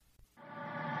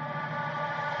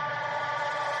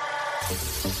Stop,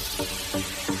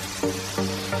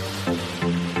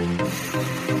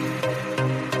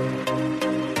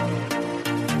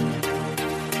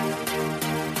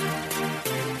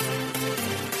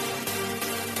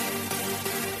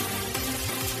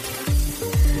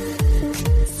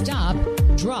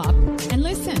 drop, and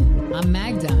listen. I'm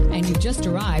Magda, and you've just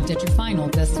arrived at your final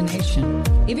destination.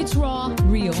 If it's raw,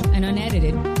 real, and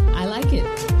unedited, I like it.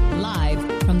 Live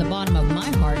from the bottom of my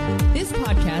heart, this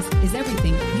podcast is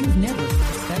everything you've never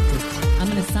expected. I'm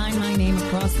going to sign my name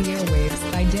across the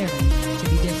airwaves by daring to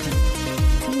be different.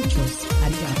 Muchos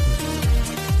arigato.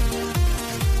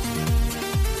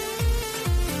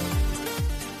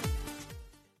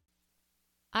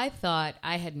 I thought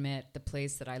I had met the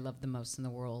place that I love the most in the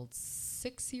world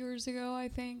 6 years ago, I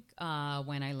think,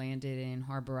 when I landed in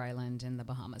Harbor Island in the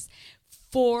Bahamas.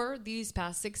 For these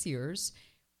past 6 years,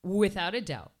 without a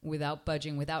doubt, without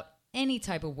budging, without any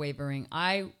type of wavering,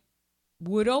 I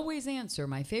would always answer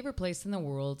my favorite place in the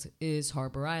world is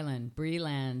Harbor Island,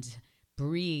 Breeland,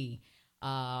 Bree.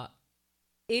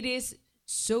 It is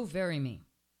so very me.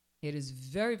 It is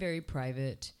very, very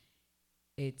private.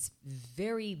 It's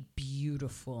very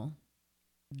beautiful.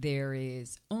 There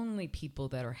is only people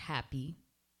that are happy,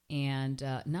 and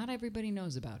not everybody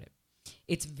knows about it.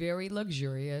 It's very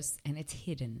luxurious, and it's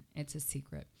hidden. It's a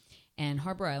secret. And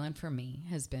Harbor Island, for me,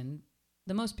 has been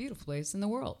the most beautiful place in the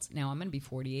world. Now, I'm going to be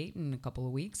 48 in a couple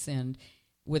of weeks, and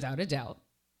without a doubt,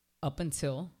 up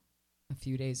until a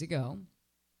few days ago,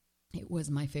 it was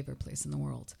my favorite place in the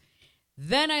world.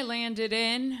 Then I landed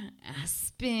in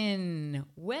Aspen.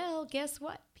 Well, guess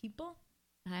what, people?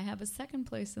 I have a second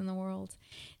place in the world.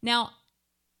 Now,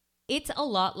 it's a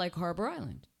lot like Harbor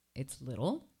Island. It's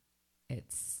little.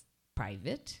 It's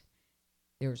private.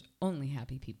 There's only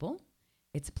happy people.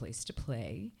 It's a place to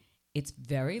play. It's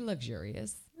very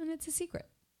luxurious, and it's a secret.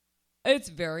 It's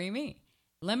very me.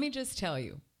 Let me just tell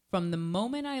you, from the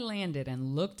moment I landed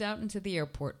and looked out into the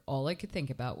airport, all I could think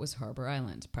about was Harbor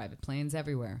Island. Private planes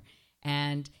everywhere.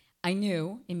 And I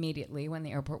knew immediately when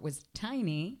the airport was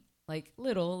tiny, like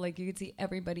little, like you could see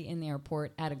everybody in the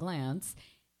airport at a glance,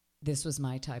 this was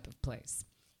my type of place.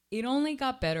 It only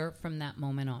got better from that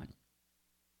moment on.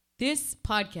 This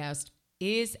podcast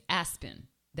is Aspen.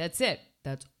 That's it.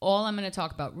 That's all I'm going to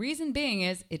talk about. Reason being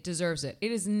is it deserves it.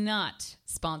 It is not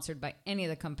sponsored by any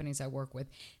of the companies I work with.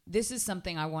 This is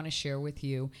something I want to share with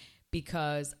you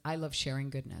because I love sharing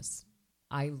goodness.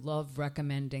 I love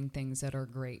recommending things that are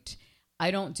great. I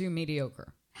don't do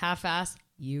mediocre. Half-ass,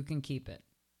 you can keep it.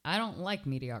 I don't like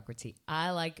mediocrity.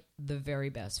 I like the very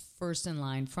best. First in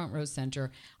line, front row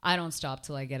center. I don't stop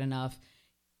till I get enough.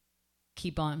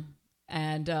 Keep on.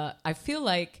 And I feel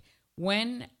like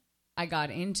when I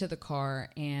got into the car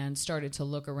and started to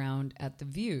look around at the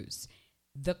views,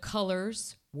 the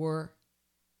colors were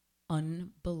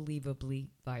unbelievably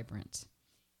vibrant.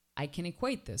 I can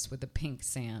equate this with the pink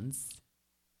sands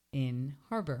in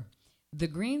Harbor. The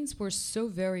greens were so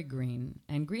very green,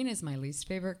 and green is my least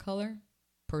favorite color,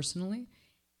 personally.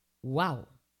 Wow,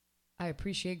 I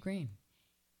appreciate green.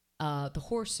 The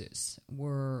horses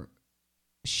were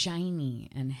shiny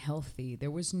and healthy.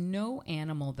 There was no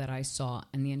animal that I saw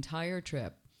in the entire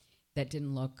trip that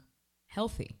didn't look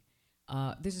healthy.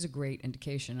 This is a great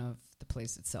indication of the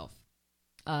place itself.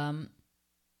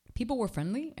 People were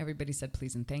friendly. Everybody said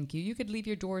please and thank you. You could leave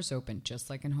your doors open, just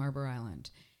like in Harbor Island.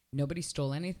 Nobody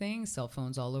stole anything. Cell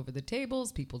phones all over the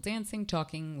tables. People dancing,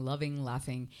 talking, loving,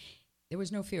 laughing. There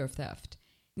was no fear of theft.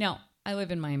 Now, I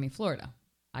live in Miami, Florida.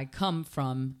 I come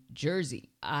from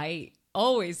Jersey. I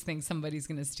always think somebody's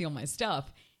going to steal my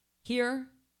stuff. Here,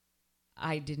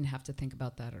 I didn't have to think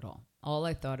about that at all. All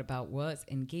I thought about was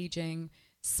engaging,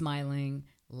 smiling,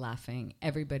 laughing.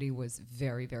 Everybody was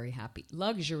very, very happy.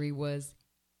 Luxury was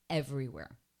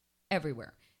everywhere.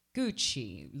 Everywhere.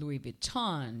 Gucci, Louis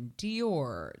Vuitton,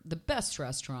 Dior, the best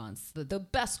restaurants, the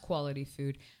best quality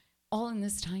food, all in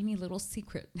this tiny little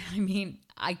secret. I mean,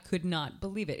 I could not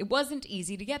believe it. It wasn't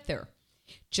easy to get there.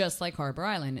 Just like Harbor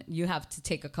Island, you have to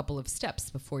take a couple of steps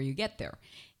before you get there.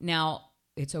 Now,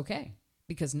 it's okay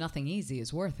because nothing easy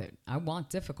is worth it. I want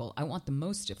difficult. I want the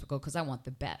most difficult because I want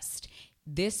the best.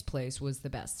 This place was the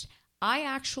best. I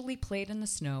actually played in the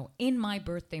snow in my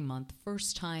birthday month,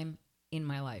 first time in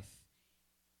my life.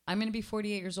 I'm going to be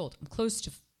 48 years old. I'm close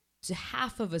to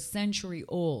half of a century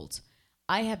old.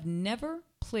 I have never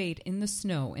played in the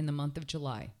snow in the month of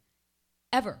July,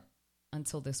 ever,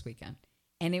 until this weekend.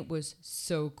 And it was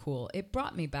so cool. It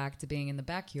brought me back to being in the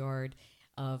backyard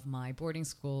of my boarding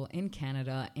school in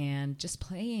Canada and just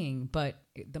playing. But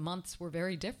the months were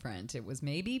very different. It was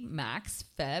maybe max,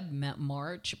 Feb,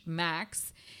 March,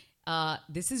 max.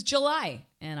 This is July.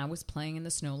 And I was playing in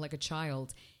the snow like a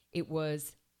child. It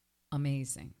was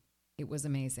amazing. It was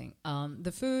amazing.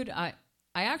 The food, I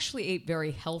actually ate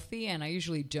very healthy, and I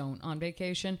usually don't on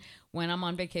vacation. When I'm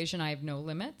on vacation, I have no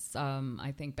limits.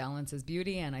 I think balance is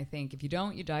beauty, and I think if you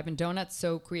don't, you dive in donuts.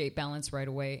 So create balance right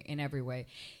away in every way.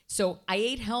 So I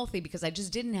ate healthy because I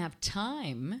just didn't have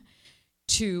time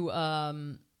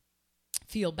to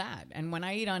feel bad. And when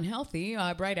I eat unhealthy,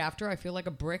 right after, I feel like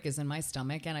a brick is in my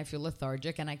stomach, and I feel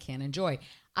lethargic, and I can't enjoy.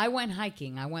 I went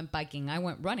hiking, I went biking, I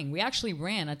went running. We actually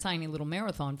ran a tiny little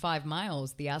marathon, 5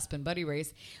 miles, the Aspen Buddy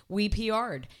Race. We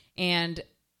PR'd. And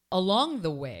along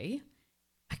the way,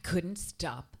 I couldn't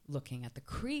stop looking at the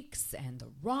creeks and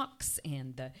the rocks,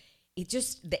 and the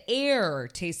air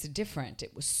tasted different.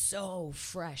 It was so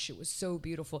fresh. It was so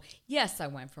beautiful. Yes, I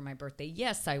went for my birthday.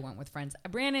 Yes, I went with friends. I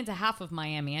ran into half of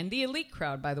Miami and the elite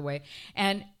crowd, by the way.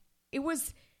 And it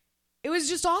was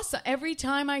just awesome. Every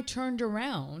time I turned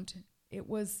around, it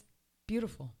was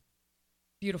beautiful.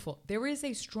 Beautiful. There is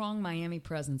a strong Miami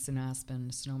presence in Aspen,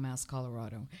 Snowmass,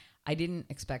 Colorado. I didn't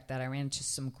expect that. I ran into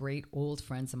some great old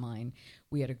friends of mine.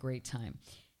 We had a great time.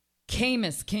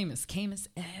 Camus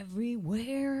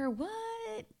everywhere.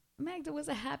 What? Magda was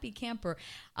a happy camper.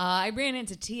 I ran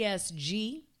into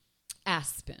TSG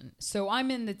Aspen. So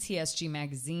I'm in the TSG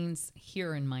magazines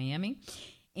here in Miami,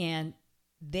 and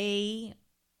they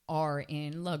are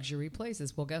in luxury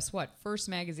places. Well, guess what? First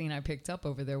magazine I picked up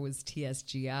over there was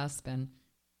TSG Aspen.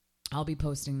 I'll be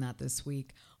posting that this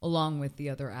week, along with the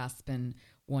other Aspen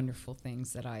wonderful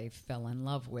things that I fell in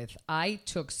love with. I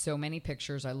took so many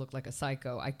pictures. I looked like a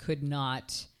psycho. I could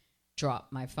not drop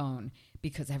my phone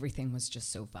because everything was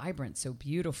just so vibrant, so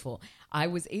beautiful. I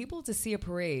was able to see a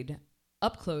parade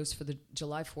up close for the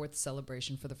July 4th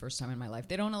celebration for the first time in my life.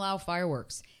 They don't allow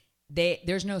fireworks.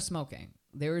 There's no smoking.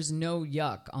 There is no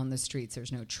yuck on the streets.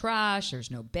 There's no trash. There's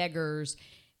no beggars.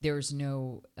 There's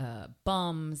no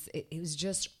bums. It was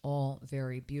just all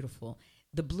very beautiful.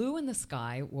 The blue in the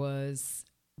sky was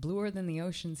bluer than the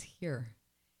oceans here.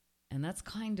 And that's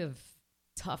kind of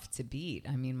tough to beat.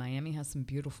 I mean, Miami has some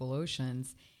beautiful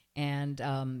oceans and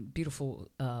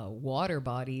beautiful water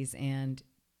bodies, and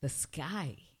the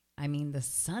sky. I mean, the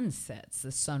sunsets,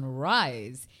 the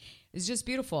sunrise is just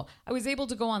beautiful. I was able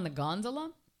to go on the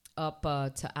gondola up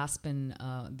to Aspen,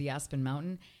 the Aspen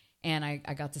Mountain, and I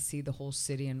got to see the whole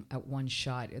city at one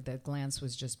shot. The glance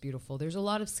was just beautiful. There's a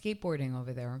lot of skateboarding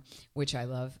over there, which I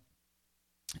love.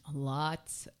 A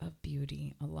lot of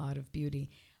beauty.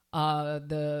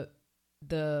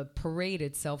 The parade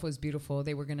itself was beautiful.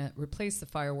 They were going to replace the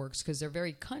fireworks because they're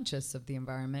very conscious of the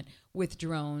environment with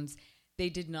drones. They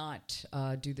did not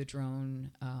do the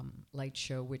drone light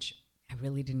show, which I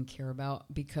really didn't care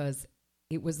about because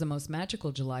it was the most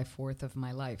magical July 4th of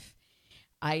my life.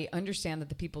 I understand that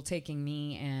the people taking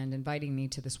me and inviting me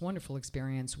to this wonderful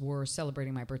experience were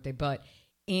celebrating my birthday, but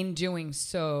in doing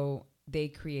so, they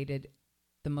created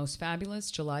the most fabulous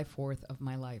July 4th of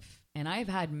my life. And I've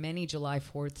had many July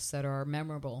 4ths that are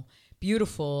memorable,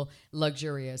 beautiful,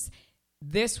 luxurious.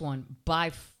 This one,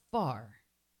 by far,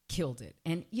 killed it.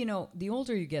 And, you know, the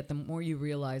older you get, the more you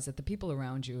realize that the people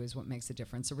around you is what makes a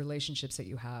difference, the relationships that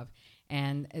you have,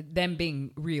 and them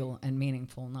being real and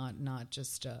meaningful, not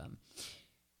just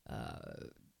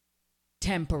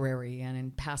temporary and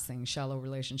in passing. Shallow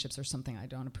relationships are something I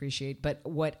don't appreciate. But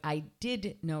what I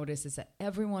did notice is that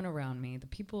everyone around me, the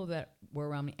people that were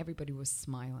around me, everybody was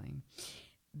smiling.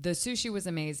 The sushi was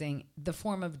amazing. The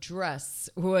form of dress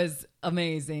was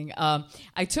amazing.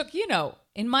 I took,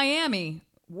 in Miami,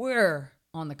 we're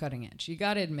on the cutting edge. You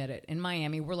got to admit it. In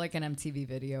Miami, we're like an MTV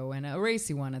video, and a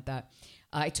racy one at that.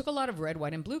 I took a lot of red,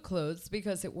 white, and blue clothes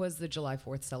because it was the July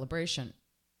 4th celebration.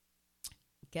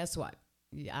 Guess what?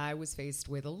 I was faced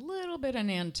with a little bit of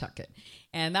Nantucket.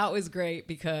 And that was great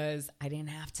because I didn't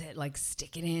have to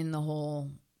stick it in the whole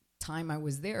time I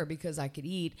was there because I could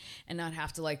eat and not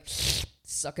have to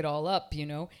suck it all up,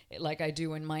 like I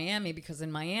do in Miami, because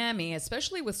in Miami,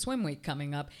 especially with Swim Week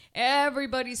coming up,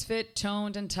 everybody's fit,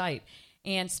 toned, and tight.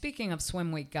 And speaking of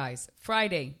Swim Week, guys,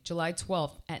 Friday, July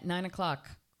 12th at 9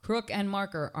 o'clock, Crook and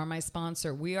Marker are my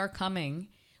sponsor. We are coming.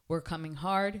 We're coming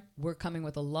hard. We're coming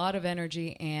with a lot of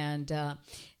energy. And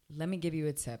let me give you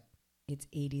a tip. It's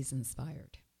 80s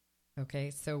inspired.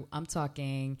 Okay, so I'm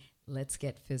talking Let's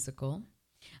Get Physical.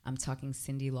 I'm talking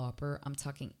Cyndi Lauper. I'm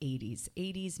talking 80s.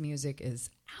 80s music is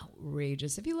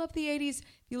outrageous. If you love the 80s,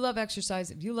 if you love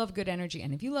exercise, if you love good energy,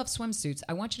 and if you love swimsuits,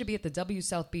 I want you to be at the W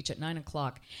South Beach at 9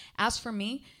 o'clock. Ask for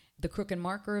me, the Crook and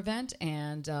Marker event,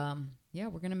 and we're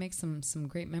going to make some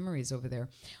great memories over there.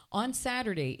 On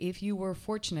Saturday, if you were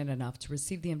fortunate enough to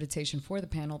receive the invitation for the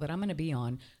panel that I'm going to be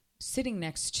on, sitting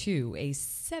next to a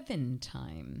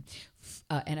 7-time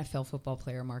NFL football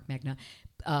player, Mark Magna,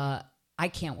 I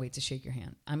can't wait to shake your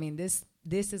hand. I mean, this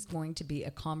is going to be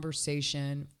a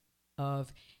conversation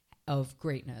of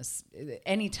greatness.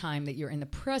 Anytime that you're in the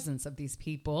presence of these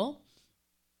people,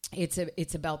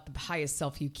 it's about the highest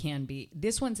self you can be.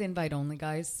 This one's invite only,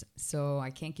 guys, so I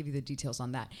can't give you the details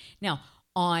on that. Now,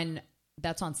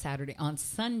 that's on Saturday. On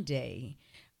Sunday,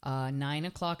 9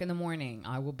 o'clock in the morning,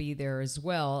 I will be there as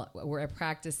well. We're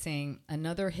practicing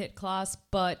another HIIT class,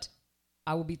 but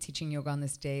I will be teaching yoga on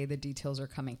this day. The details are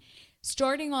coming.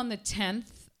 Starting on the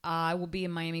 10th, I will be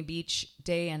in Miami Beach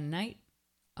day and night,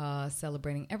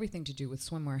 celebrating everything to do with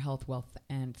swimwear, health, wealth,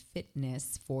 and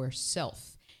fitness for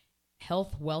self.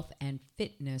 Health, wealth, and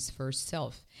fitness for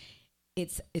self.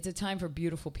 It's a time for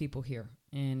beautiful people here,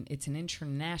 and it's an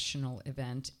international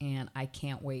event, and I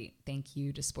can't wait. Thank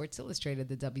you to Sports Illustrated,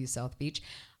 the W South Beach.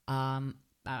 I'm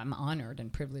honored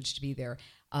and privileged to be there.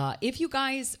 If you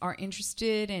guys are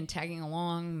interested in tagging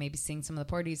along, maybe seeing some of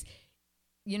the parties,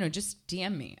 just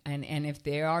DM me. And if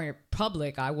they are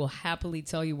public, I will happily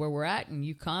tell you where we're at, and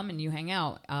you come and you hang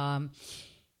out.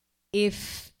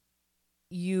 If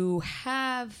you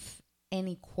have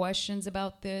any questions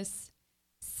about this,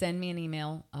 send me an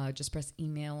email. Just press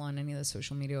email on any of the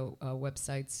social media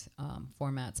websites,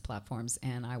 formats, platforms,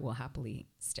 and I will happily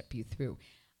step you through.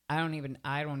 I don't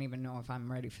even know if I'm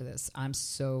ready for this. I'm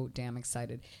so damn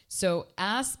excited. So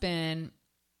Aspen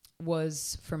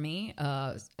was, for me,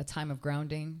 a time of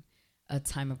grounding, a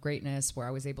time of greatness where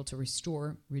I was able to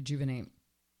restore, rejuvenate,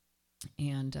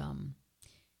 and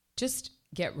just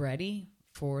get ready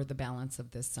for the balance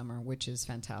of this summer, which is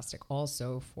fantastic.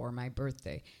 Also for my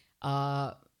birthday.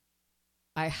 I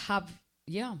have,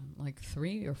 like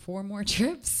 3 or 4 more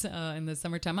trips in the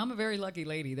summertime. I'm a very lucky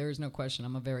lady. There is no question.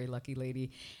 I'm a very lucky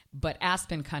lady. But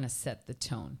Aspen kind of set the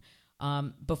tone.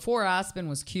 Before Aspen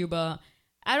was Cuba.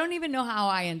 I don't even know how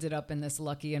I ended up in this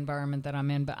lucky environment that I'm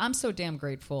in, but I'm so damn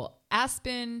grateful.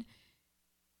 Aspen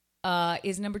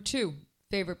is number 2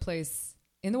 favorite place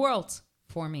in the world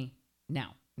for me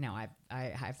now. Now, I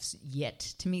have yet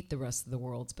to meet the rest of the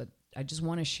world, but I just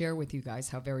want to share with you guys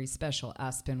how very special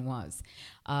Aspen was.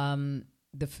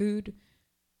 The food,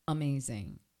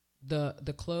 amazing.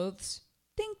 The clothes,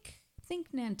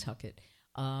 think Nantucket.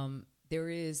 There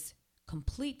is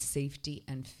complete safety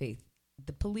and faith.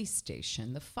 The police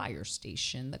station, the fire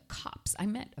station, the cops. I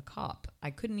met a cop. I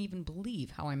couldn't even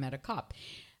believe how I met a cop.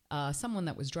 Someone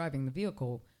that was driving the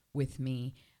vehicle with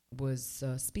me was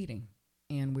speeding.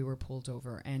 And we were pulled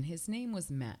over, and his name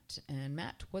was Matt, and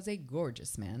Matt was a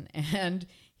gorgeous man, and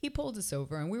he pulled us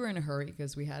over, and we were in a hurry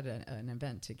because we had an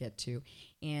event to get to,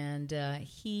 and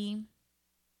he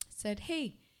said,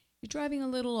 "Hey, you're driving a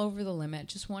little over the limit.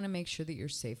 Just want to make sure that you're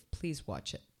safe. Please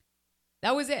watch it."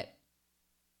 That was it.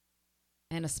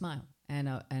 And a smile, and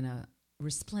a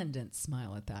resplendent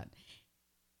smile at that.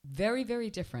 Very, very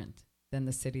different than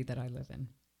the city that I live in.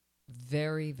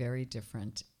 Very, very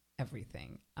different.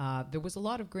 Everything. There was a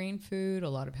lot of green food, a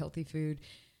lot of healthy food.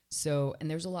 And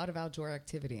there's a lot of outdoor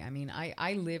activity. I mean,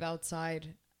 I live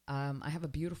outside. I have a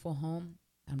beautiful home.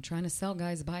 I'm trying to sell,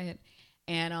 guys, buy it.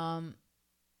 And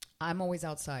I'm always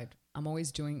outside. I'm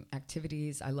always doing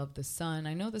activities. I love the sun.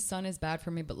 I know the sun is bad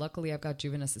for me, but luckily I've got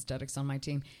Juventus Aesthetics on my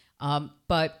team.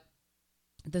 But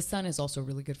the sun is also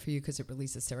really good for you because it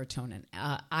releases serotonin.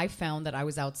 I found that I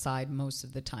was outside most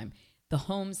of the time. The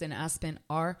homes in Aspen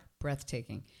are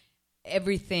breathtaking.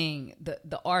 Everything,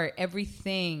 the art,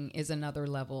 everything is another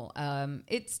level.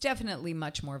 It's definitely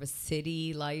much more of a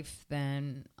city life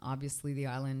than obviously the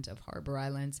island of Harbor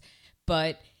Islands,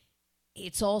 but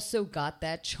it's also got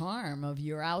that charm of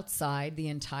you're outside the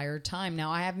entire time. Now,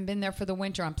 I haven't been there for the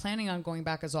winter. I'm planning on going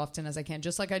back as often as I can,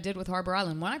 just like I did with Harbor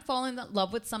Island. When I fall in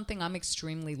love with something, I'm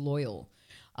extremely loyal.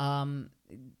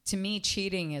 To me,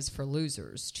 cheating is for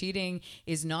losers. Cheating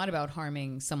is not about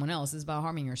harming someone else. It's about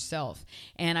harming yourself.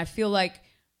 And I feel like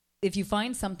if you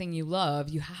find something you love,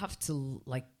 you have to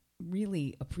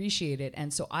really appreciate it.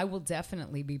 And so I will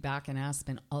definitely be back in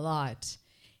Aspen a lot.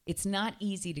 It's not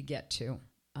easy to get to,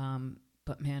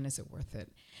 but man, is it worth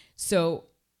it. So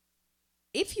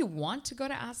if you want to go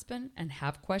to Aspen and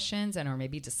have questions and are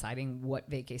maybe deciding what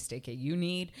vacay staycay you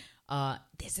need,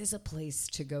 this is a place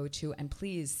to go to. And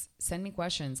please send me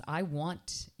questions. I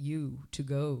want you to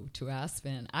go to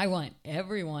Aspen. I want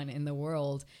everyone in the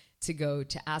world to go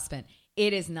to Aspen.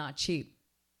 It is not cheap,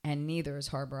 and neither is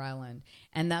Harbor Island.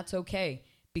 And that's okay,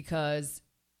 because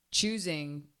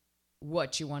choosing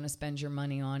what you want to spend your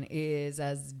money on is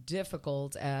as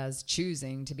difficult as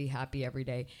choosing to be happy every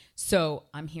day. So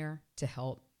I'm here to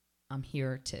help. I'm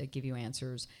here to give you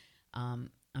answers.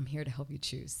 I'm here to help you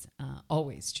choose.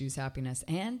 Always choose happiness.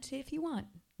 And if you want,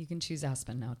 You can choose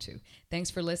Aspen now, too. Thanks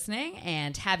for listening,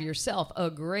 and have yourself a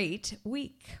great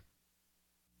week.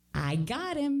 I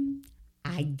got him.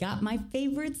 I got my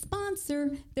favorite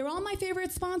sponsor. They're all my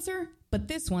favorite sponsor, but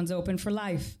this one's open for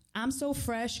life. I'm so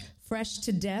fresh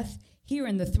to death. Here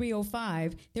in the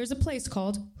 305, there's a place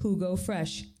called Jugo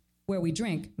Fresh, where we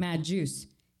drink mad juice.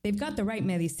 They've got the right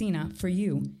medicina for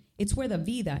you. It's where the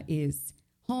vida is.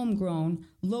 Homegrown,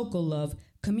 local love,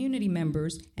 community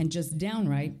members, and just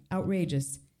downright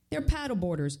outrageous. They're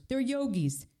paddleboarders, they're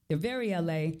yogis, they're very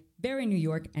LA, very New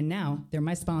York, and now they're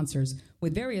my sponsors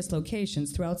with various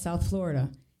locations throughout South Florida.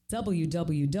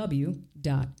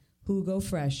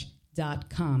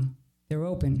 www.hugofresh.com. They're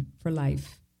open for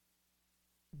life.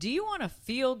 Do you want to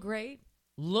feel great,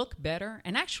 look better,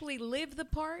 and actually live the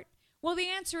part? Well, the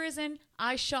answer is in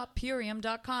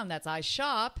iShopPurium.com. That's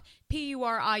iShop,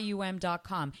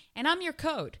 Purium.com. And I'm your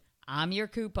code. I'm your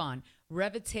coupon,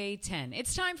 Revite10.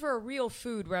 It's time for a real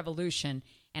food revolution.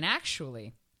 And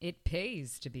actually, it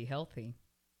pays to be healthy.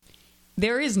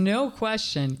 There is no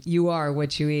question you are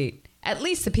what you eat. At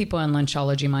least the people on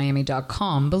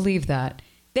LunchologyMiami.com believe that.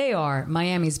 They are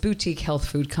Miami's boutique health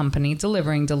food company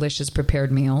delivering delicious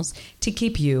prepared meals to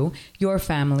keep you, your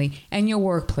family, and your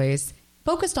workplace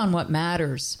focused on what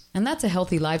matters, and that's a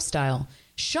healthy lifestyle.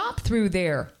 Shop through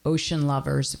their ocean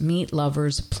lovers, meat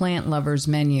lovers, plant lovers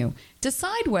menu.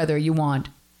 Decide whether you want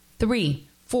 3,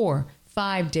 4,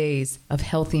 5 days of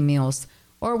healthy meals,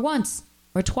 or once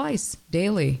or twice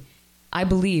daily. I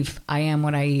believe I am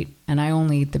what I eat, and I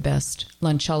only eat the best.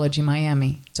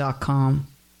 LunchologyMiami.com.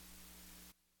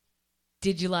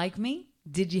 Did you like me?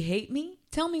 Did you hate me?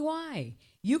 Tell me why.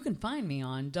 You can find me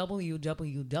on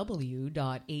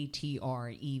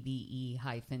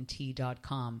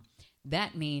www.atreve-t.com.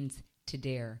 That means to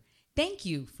dare. Thank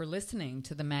you for listening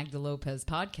to the Magda Lopez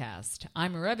podcast.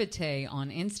 I'm Revite on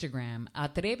Instagram,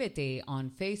 Atrevete on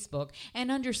Facebook,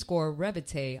 and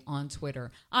 _Revite on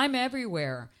Twitter. I'm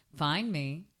everywhere. Find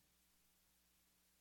me.